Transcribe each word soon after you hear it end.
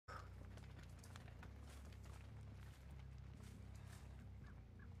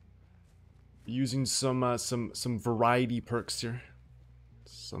Using some variety perks here.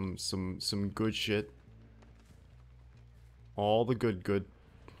 Some good shit. All the good.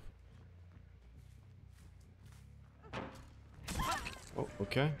 Oh,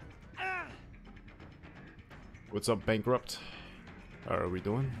 okay. What's up, bankrupt? How are we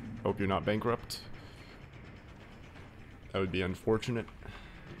doing? Hope you're not bankrupt. That would be unfortunate.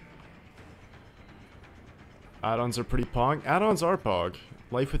 Add-ons are pretty pog. Add-ons are pog.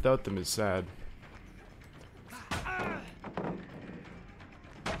 Life without them is sad.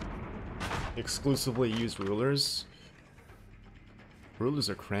 Exclusively use rulers. Rulers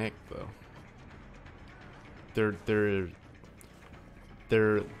are cracked though. They're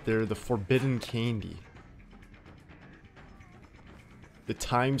the forbidden candy. The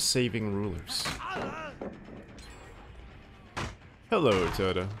time-saving rulers. Hello,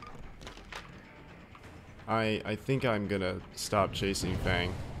 Toto. I think I'm gonna stop chasing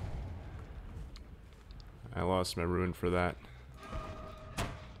Fang. I lost my rune for that.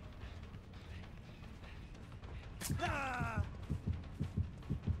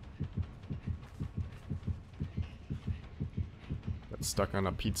 Got stuck on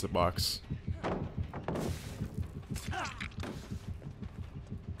a pizza box.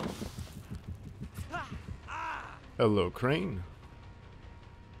 Hello, Crane.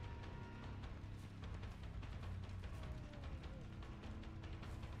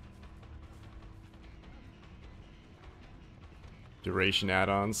 Duration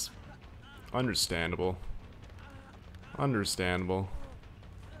add-ons. Understandable. Understandable.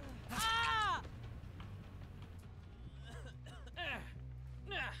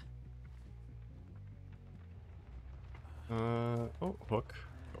 Oh, hook.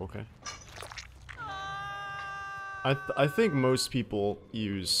 Okay. I think most people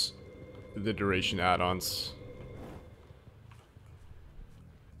use the duration add-ons.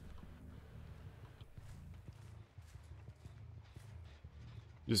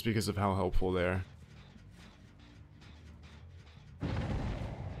 Just because of how helpful they are.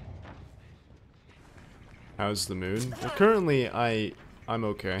 How's the mood? Well, currently, I'm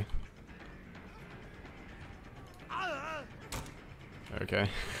okay. Okay.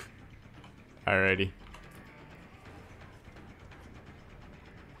 Alrighty.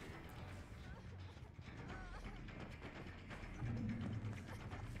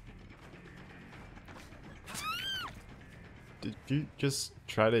 Did you just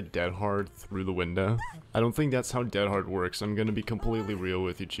try to dead hard through the window? I don't think that's how dead hard works. I'm gonna be completely real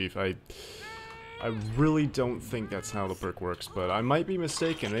with you, Chief. I really don't think that's how the perk works, but I might be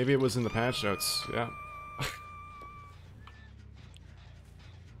mistaken. Maybe it was in the patch notes. Yeah.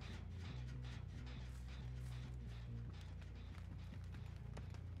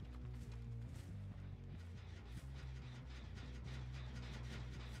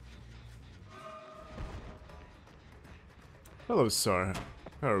 Hello, Sar.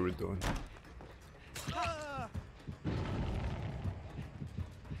 How are we doing?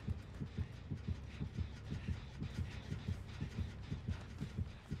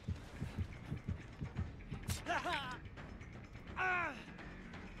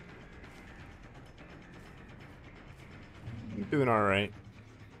 I'm doing alright.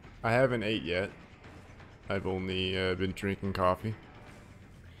 I haven't ate yet. I've only been drinking coffee.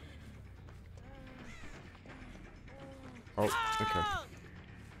 Oh, okay.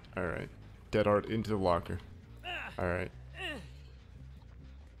 Alright. Dead art into the locker. Alright.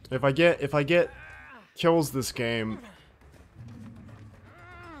 If I get kills this game,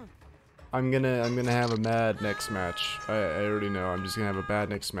 I'm gonna have a mad next match. I already know. I'm just gonna have a bad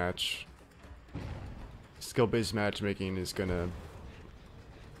next match. Skill-based matchmaking is gonna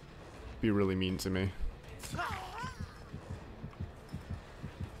be really mean to me.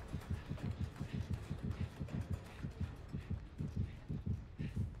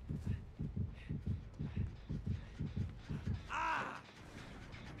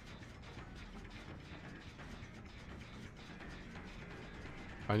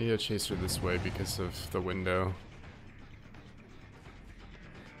 I need to chase her this way because of the window.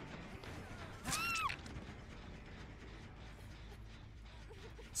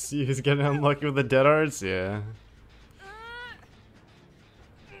 See who's getting unlucky with the dead arts? Yeah.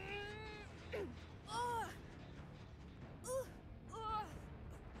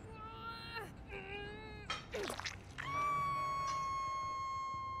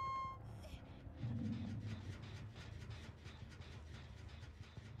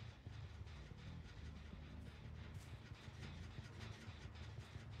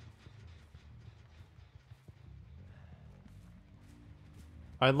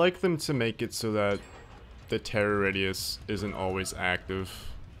 I'd like them to make it so that the terror radius isn't always active.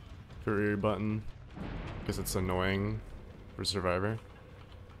 for your button because it's annoying for Survivor.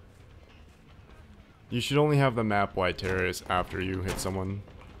 You should only have the map wide terrace after you hit someone.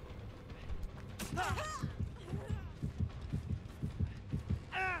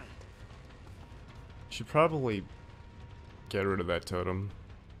 Should probably get rid of that totem.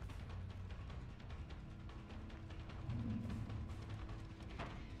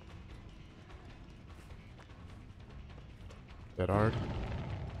 That hard.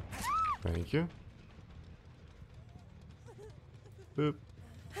 Thank you. Boop.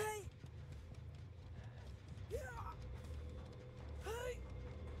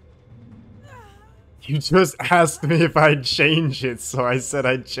 You just asked me if I'd change it, so I said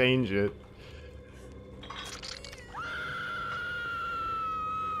I'd change it.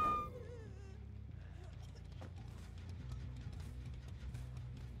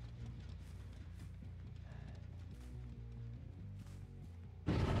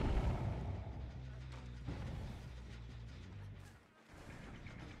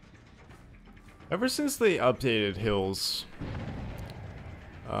 Ever since they updated hills,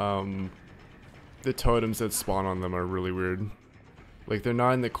 the totems that spawn on them are really weird. Like, they're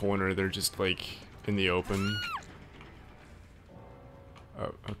not in the corner, they're just, like, in the open.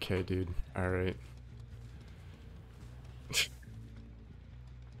 Oh, okay, dude. Alright.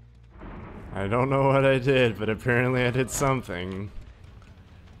 I don't know what I did, but apparently I did something.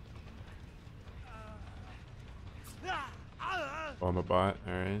 Oh, I'm a bot,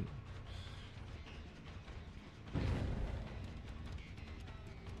 alright.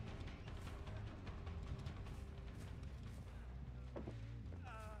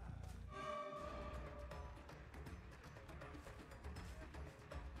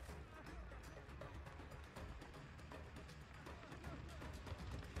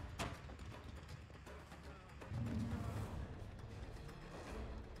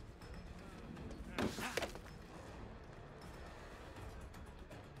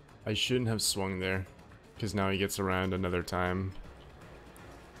 I shouldn't have swung there, because now he gets around another time.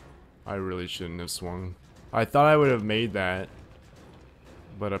 I really shouldn't have swung. I thought I would have made that,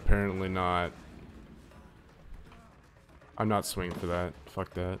 but apparently not. I'm not swinging for that.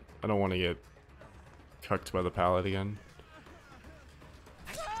 Fuck that. I don't want to get cucked by the pallet again.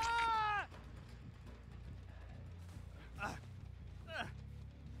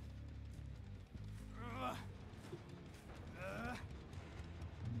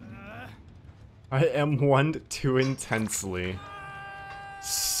 I M1'd too intensely.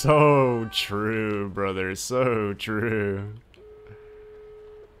 So true, brother. So true.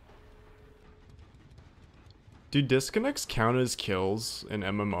 Do disconnects count as kills in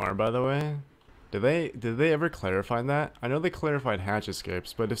MMR, by the way? Did they ever clarify that? I know they clarified hatch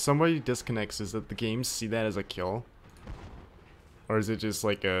escapes, but if somebody disconnects, is that the games see that as a kill? Or is it just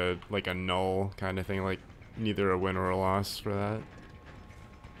like a null kind of thing, like neither a win or a loss for that?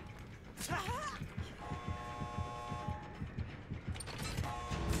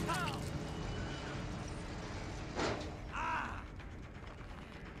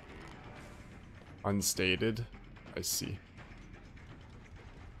 Unstated? I see.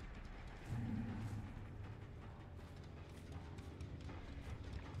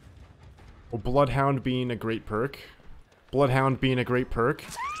 Well, Bloodhound being a great perk. Bloodhound being a great perk.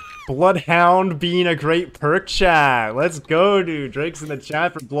 Bloodhound being a great perk, chat. Let's go, dude. Drake's in the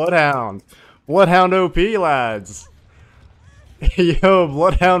chat for Bloodhound. Bloodhound OP, lads. Yo,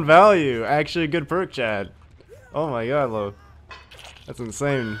 Bloodhound value. Actually a good perk, chat. Oh my god, Lo. That's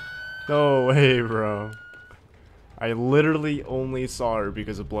insane. No way, bro. I literally only saw her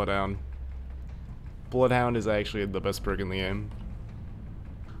because of Bloodhound. Bloodhound is actually the best perk in the game.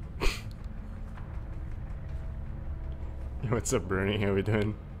 What's up, Bernie? How we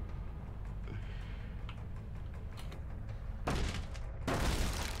doing?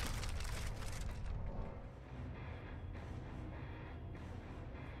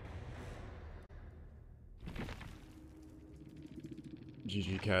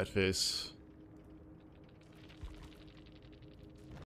 GG Catface.